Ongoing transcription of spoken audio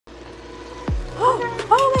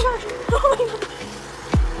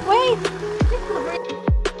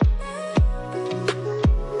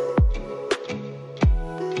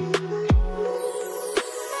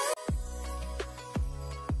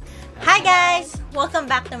Welcome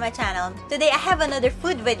back to my channel. Today I have another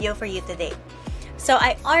food video for you today. So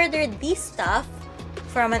I ordered this stuff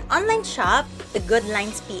from an online shop, the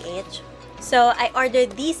Goodlines PH. So I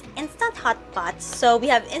ordered these instant hot pots. So we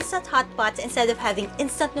have instant hot pots. Instead of having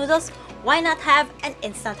instant noodles, why not have an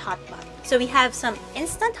instant hot pot? So we have some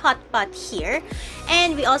instant hot pot here,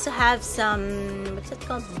 and we also have some, what's it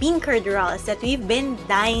called, beancurd rolls that we've been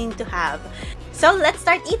dying to have. So let's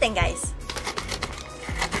start eating, guys.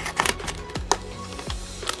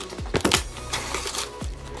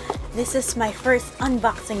 This is my first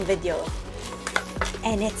unboxing video,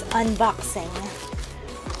 and it's unboxing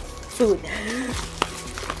food,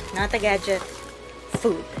 not a gadget,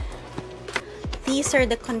 food. These are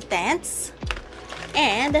the contents,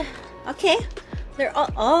 and okay, they're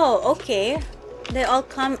all, okay, they all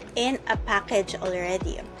come in a package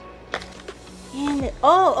already. And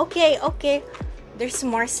okay, there's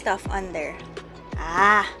more stuff on there.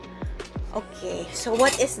 Okay, so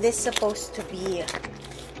what is this supposed to be?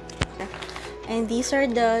 And these are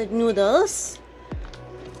the noodles.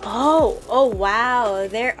 Oh wow,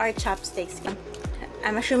 there are chopsticks.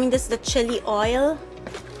 I'm assuming this is the chili oil.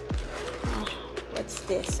 What's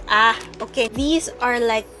this? Okay, these are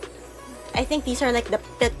like, I think these are like the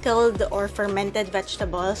pickled or fermented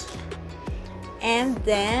vegetables. And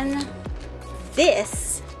then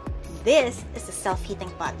this is the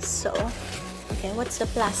self-heating pot. So okay, what's the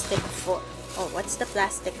plastic for? Oh, what's the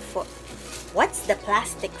plastic for? What's the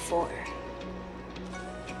plastic for?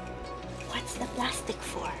 What's the plastic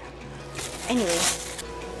for? Anyway,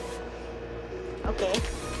 okay,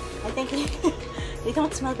 I think they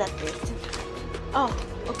don't smell that great. Oh,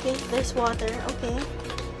 okay, there's water. Okay.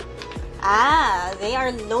 They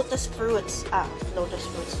are lotus fruits. Lotus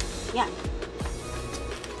fruits. Yeah.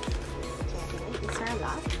 Okay, these are a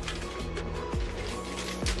lot.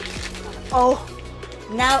 Oh,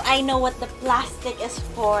 now I know what the plastic is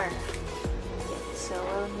for. Okay, so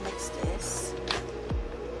we'll mix this.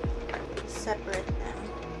 Separate them.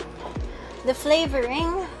 The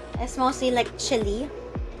flavoring is mostly like chili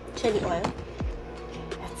oil.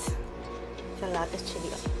 That's a lot of chili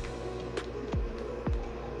oil.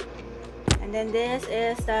 And then this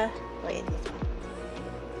is the, wait, this one.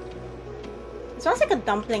 It smells like a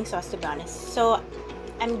dumpling sauce, to be honest. So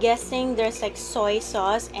I'm guessing there's like soy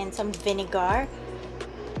sauce and some vinegar,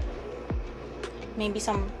 maybe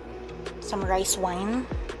some rice wine.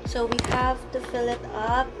 So we have to fill it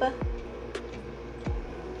up.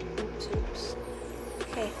 Oops.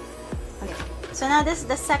 Okay. So now this is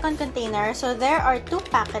the second container. So there are 2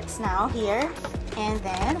 packets now here. And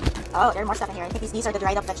then, oh, there are more stuff in here. I think these are the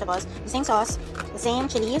dried up vegetables, the same sauce, the same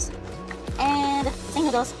chilies, and the same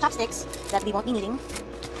noodles, chopsticks that we won't be needing,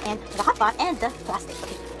 and the hot pot, and the plastic.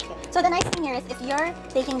 Okay. So the nice thing here is if you're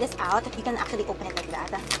taking this out, you can actually open it like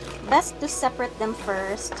that. Best to separate them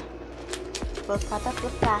first. We'll cut up the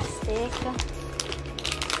plastic.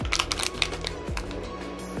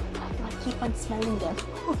 I keep on smelling them.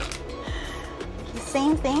 The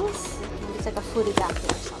same things. It's like a foodie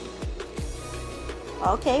packet or something.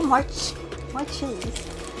 Okay, more chilies.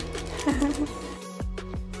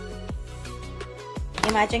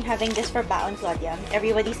 Imagine having this for Baon Claudia.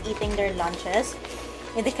 Everybody's eating their lunches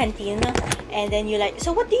in the canteen, and then you're like,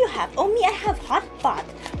 so what do you have? Oh, me, I have hot pot.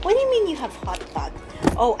 What do you mean you have hot pot?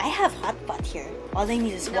 Oh, I have hot pot here. All I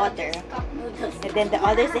need is water. And then the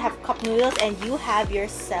others, they have cup noodles, and you have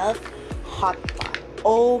yourself hot pot.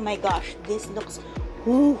 Oh my gosh, this looks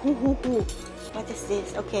What is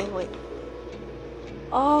this? Okay, wait.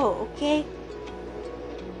 Oh, okay.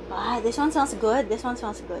 This one smells good. This one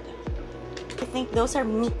smells good. I think those are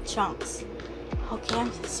meat chunks. Okay,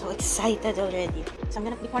 I'm so excited already. So I'm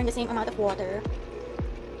gonna be pouring the same amount of water.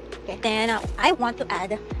 Okay, then I want to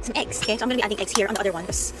add some eggs. Okay, so I'm gonna be adding eggs here on the other one.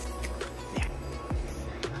 There.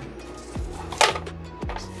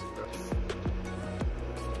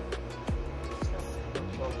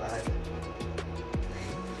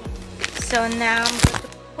 So now I'm going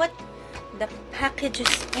to put the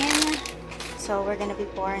packages in. So we're gonna be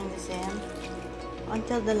pouring this in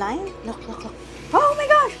until the line. Look. Oh my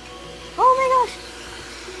gosh! Oh my gosh!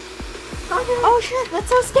 Oh shit, that's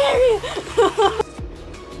so scary!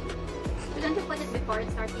 Shouldn't you put it before it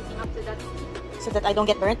starts heating up so that... So that I don't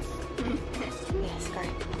get burnt? Yes,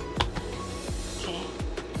 correct. Okay.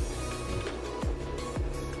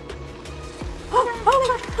 Oh my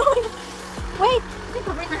gosh! Oh my gosh! Wait!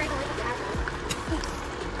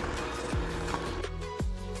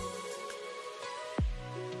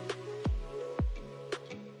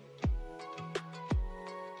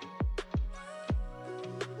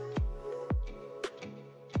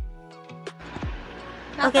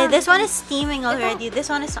 Okay, this one is steaming already. This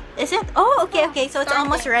one is it? Oh, okay, okay. So it's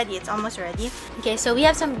almost ready. It's almost ready. Okay, so we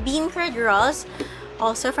have some bean curd rolls,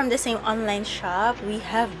 also from the same online shop. We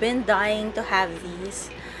have been dying to have these.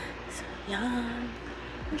 So, yum.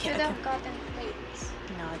 You should have gotten plates.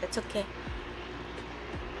 No, that's okay.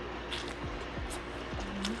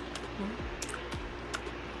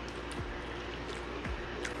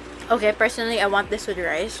 Okay, personally, I want this with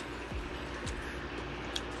rice.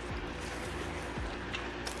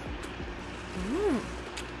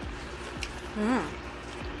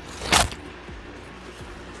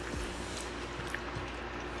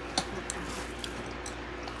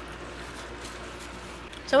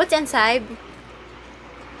 So what's inside?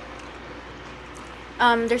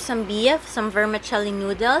 There's some beef, some vermicelli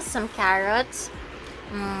noodles, some carrots.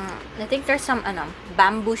 I think there's some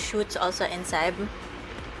bamboo shoots also inside.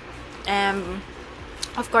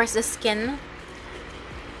 Of course, the skin,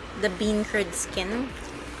 the bean curd skin.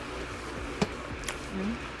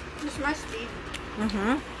 It's musty.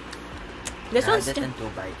 This one's it in 2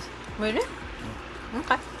 bites. Really?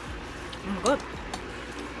 Okay. Good.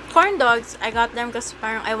 Corn dogs, I got them because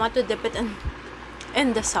I want to dip it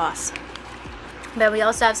in the sauce. But we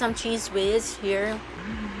also have some cheese whiz here.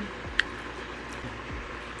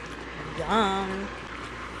 Yum.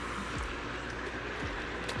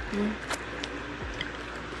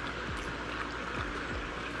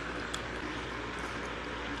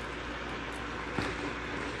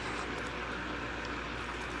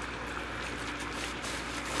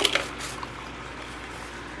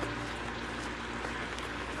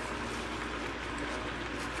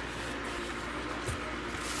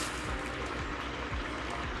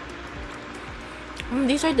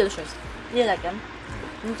 These are delicious. Do you like them?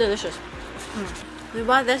 Delicious. We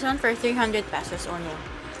bought this one for 300 pesos only.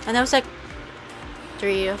 And it was like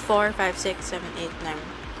 3, 4, 5, 6, 7, 8,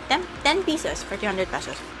 9, 10 pieces for 300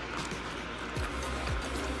 pesos.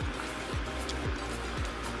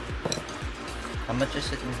 How much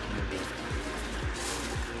is it in Candy?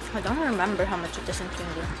 I don't remember how much it is in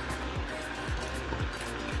Candy.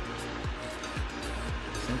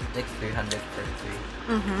 Isn't it like 300 for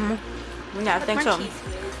 3? Yeah, I think so. Cheese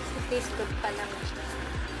whiz. It tastes good pa lang siya.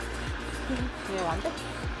 You want it?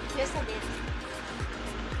 Just a bit.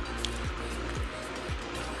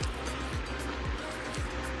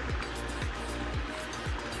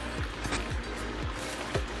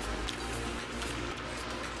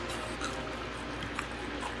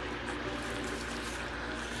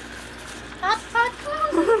 Hot.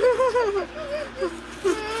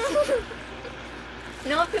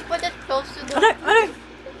 No, if you put it close to the...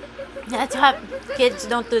 That's hot. Kids,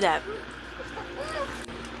 don't do that.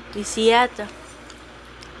 You see it?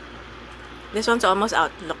 This one's almost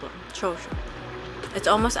out. Look. Show. It's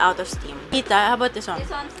almost out of steam. Tita, how about this one? This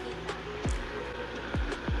one's Tita.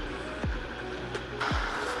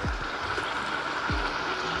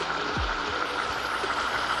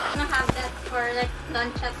 I'm gonna have that for like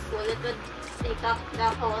lunch at school. It would take up the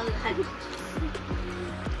whole lunch.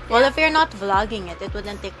 Well, if you're not vlogging it, it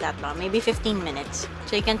wouldn't take that long. Maybe 15 minutes.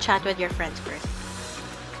 So you can chat with your friends first.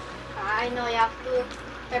 I know you have to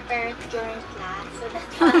prepare it during class. So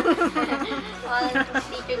that's all the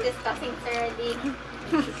teacher discussing thoroughly.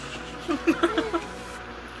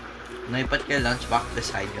 No, you put your lunchbox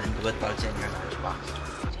beside you and do it while it's in your lunchbox.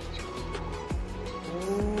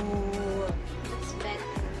 Ooh. It's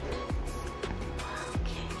better.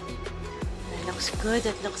 Okay. That looks good.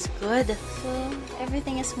 It looks good. So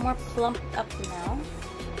everything is more plumped up now.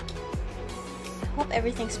 I hope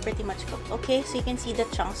everything's pretty much cooked. Okay, so you can see the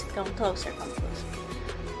chunks. Come closer, come closer.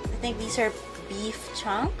 I think these are beef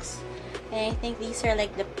chunks. And I think these are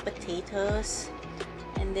like the potatoes.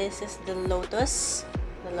 And this is the lotus.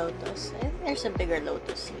 The lotus. I think there's a bigger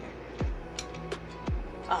lotus here.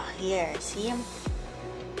 Oh, here. See?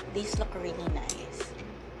 These look really nice.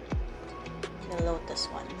 The lotus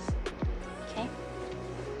ones. Okay.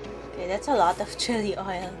 Okay, that's a lot of chili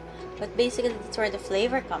oil. But basically, that's where the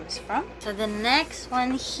flavor comes from. So the next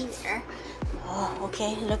one here. Oh,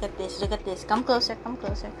 okay. Look at this. Look at this. Come closer. Come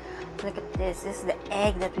closer. Look at this. This is the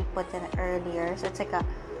egg that we put in earlier. So it's like a...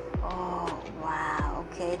 Oh, wow.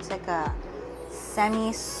 Okay. It's like a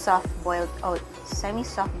semi-soft boiled... Oh,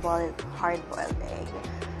 semi-soft boiled, hard-boiled egg.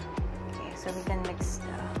 Okay, so we can mix the...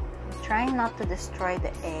 I'm trying not to destroy the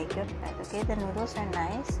egg. Right, okay, the noodles are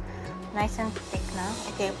nice. Nice and thick now.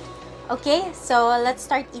 Okay. Okay, so let's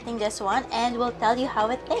start eating this one and we'll tell you how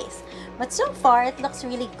it tastes. But so far, it looks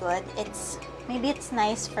really good. Maybe it's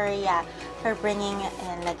nice for bringing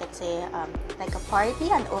in, like, let's say, like a party,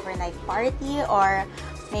 an overnight party, or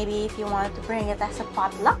maybe if you wanted to bring it as a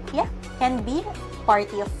potluck, yeah, can be.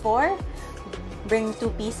 Party of 4, bring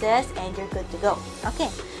 2 pieces and you're good to go.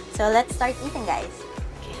 Okay, so let's start eating, guys.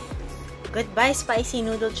 Okay. Goodbye, spicy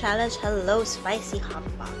noodle challenge. Hello, spicy hot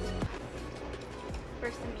pot.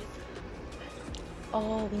 First the meat.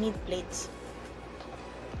 Oh, we need plates.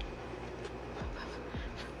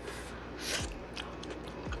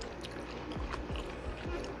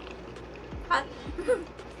 Hot.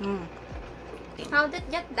 Mm. How did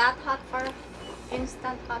it get that hot for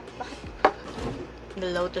instant hot pot?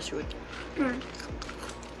 The lotus root. Mm.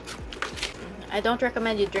 I don't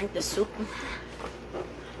recommend you drink the soup.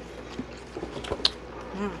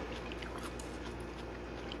 Mm.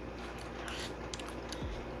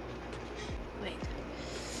 Wait.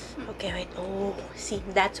 Okay, wait. Oh, see,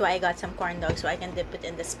 that's why I got some corn dogs, so I can dip it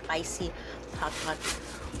in the spicy hot pot.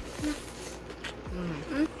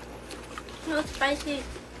 Mm. No, spicy.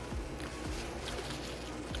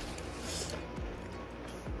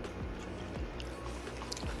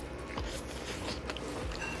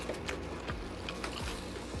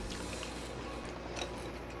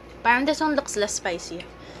 Parang this one looks less spicy.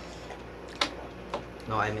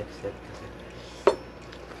 No, I mixed it.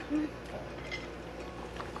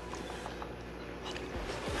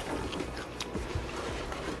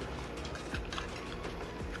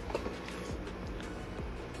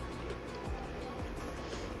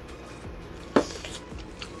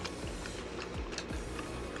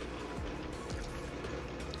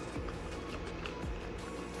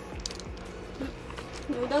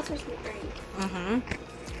 Noodles are slippery. Mm-hmm.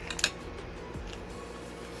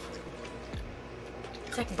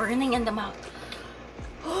 It's like burning in the mouth.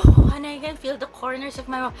 Oh, and I can feel the corners of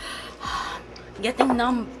my mouth getting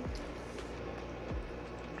numb.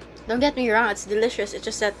 Don't get me wrong, it's delicious. It's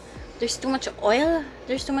just that there's too much oil.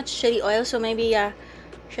 There's too much chili oil, so maybe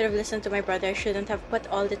should have listened to my brother. I shouldn't have put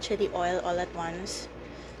all the chili oil all at once.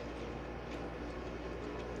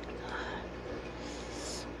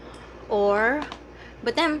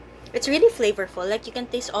 But then it's really flavorful. Like you can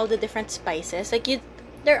taste all the different spices. Like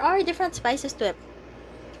there are different spices to it.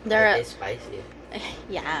 There It is spicy.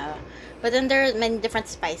 yeah, but then there are many different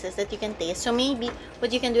spices that you can taste. So maybe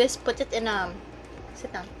what you can do is put it in a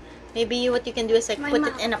sit down. Maybe what you can do is like put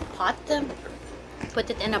it in a pot. Put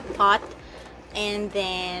it in a pot, and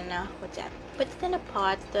then what's that? Put it in a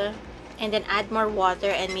pot, and then add more water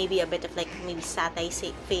and maybe a bit of like maybe satay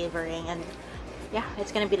flavoring, and yeah,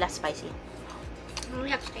 it's gonna be less spicy. We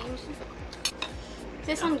have changed.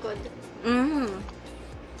 This one good. Mm.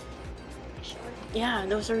 Sure. Yeah,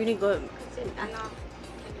 those are really good. It's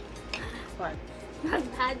What? not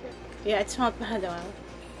bad. Yeah, it's not bad. Of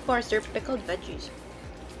course, they're pickled veggies.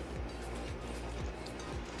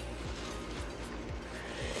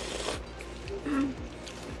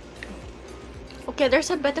 Okay, there's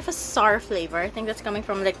a bit of a sour flavor. I think that's coming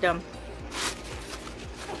from like the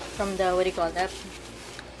what do you call that?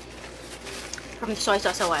 From the soy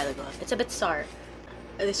sauce a while ago. It's a bit sour.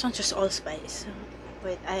 This one's just all spice.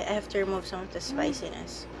 Wait, I have to remove some of the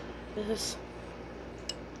spiciness.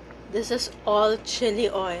 This is all chili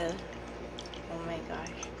oil. Oh my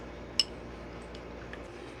gosh.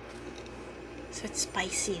 So it's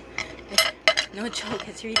spicy. No joke,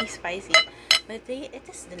 it's really spicy. But it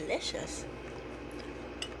is delicious.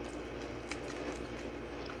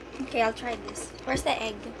 Okay, I'll try this. Where's the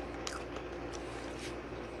egg?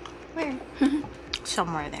 Where?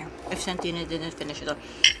 Somewhere there. If Santino didn't finish it all.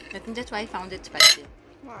 I think that's why I found it spicy.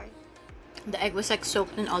 Why? The egg was like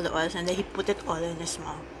soaked in all the oils and then he put it all in his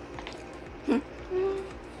mouth.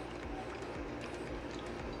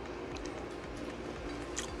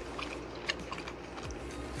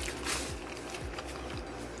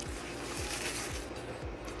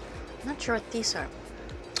 Not sure what these are.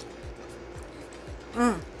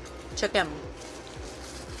 Chicken.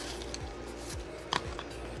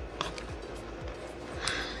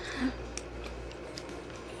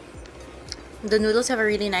 The noodles have a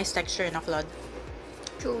really nice texture in Oklod.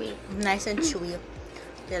 Chewy. Nice and chewy.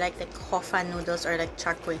 They're like the Hofan noodles or like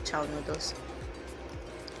char kway chow noodles.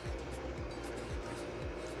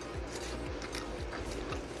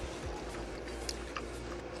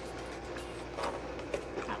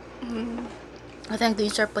 I think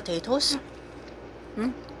these are potatoes.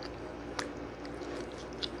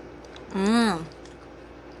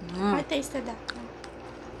 I tasted that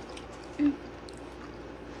one.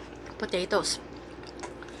 Potatoes.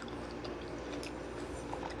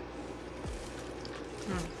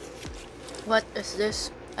 What is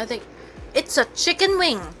this? I think it's a chicken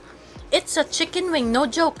wing. It's a chicken wing. No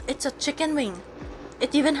joke. It's a chicken wing.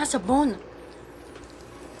 It even has a bone.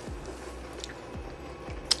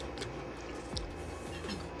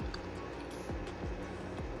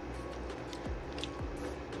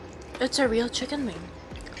 It's a real chicken wing.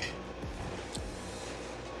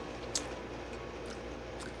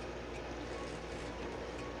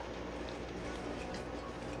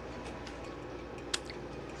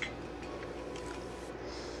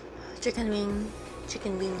 Chicken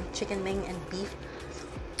wing, chicken wing, and beef.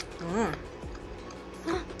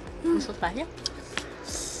 It's so spicy.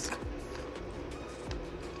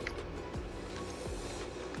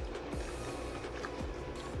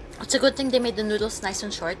 It's a good thing they made the noodles nice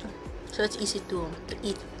and short, so it's easy to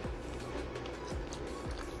eat.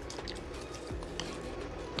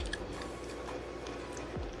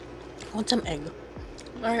 I want some egg.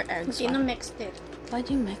 Or eggs. Sino mixed it? Why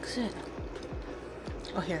do you mix it?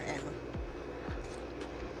 Oh, here, egg.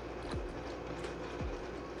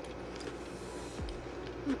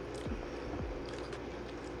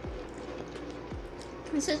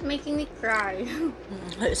 This is making me cry.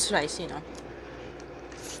 It's spicy, no?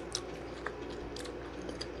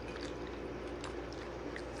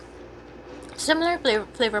 Similar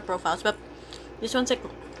flavor profiles, but this one's like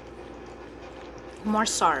more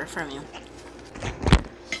sour for me.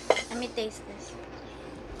 Let me taste this.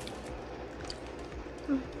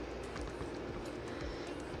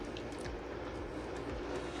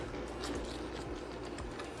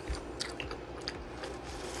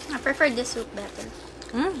 I prefer the soup better.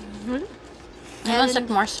 Really? This one's like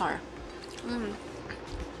more sour.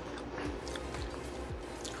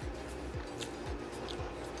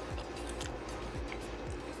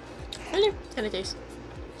 Really? Can it taste?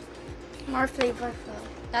 More flavorful.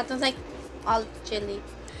 That one's like all chili.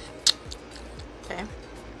 Okay.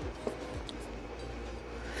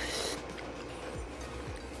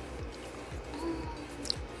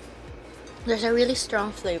 There's a really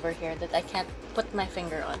strong flavor here that I can't put my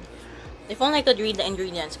finger on. If only I could read the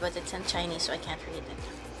ingredients, but it's in Chinese, so I can't read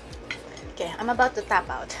it. Okay, I'm about to tap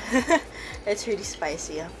out. It's really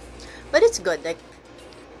spicy, but it's good. Like,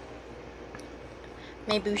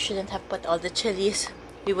 maybe we shouldn't have put all the chilies.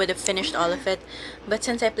 We would have finished all of it. But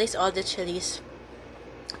since I placed all the chilies,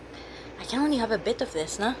 I can only have a bit of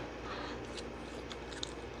this, no?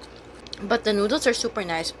 But the noodles are super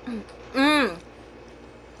nice.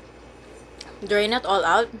 Drain it all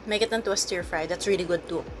out. Make it into a stir fry. That's really good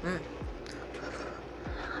too.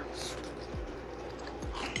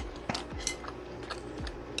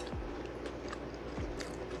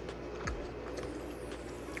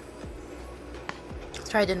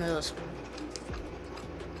 Try the noodles.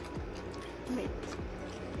 Wait.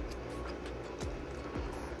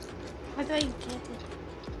 How do I get it?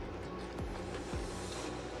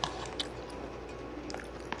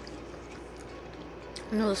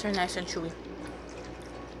 Noodles are nice and chewy.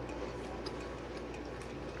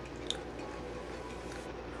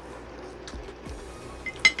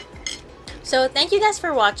 So thank you guys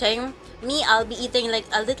for watching. Me, I'll be eating like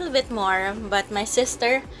a little bit more, but my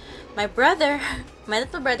sister, my brother, my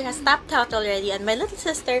little brother has tapped out already, and my little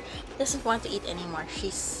sister doesn't want to eat anymore.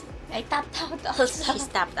 I tapped out also. She's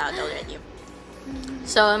tapped out already.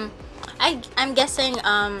 So I'm guessing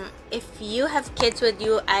if you have kids with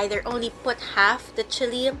you, either only put half the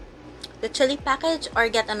chili package or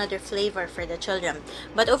get another flavor for the children.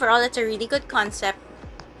 But overall, it's a really good concept.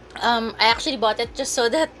 I actually bought it just so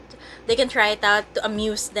that they can try it out to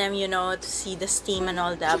amuse them, you know, to see the steam and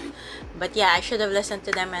all that. But yeah, I should have listened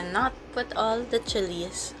to them and not put all the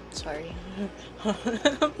chilies. Sorry.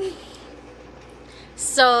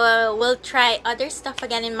 So we'll try other stuff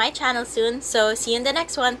again in my channel soon. So see you in the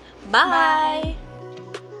next one. Bye.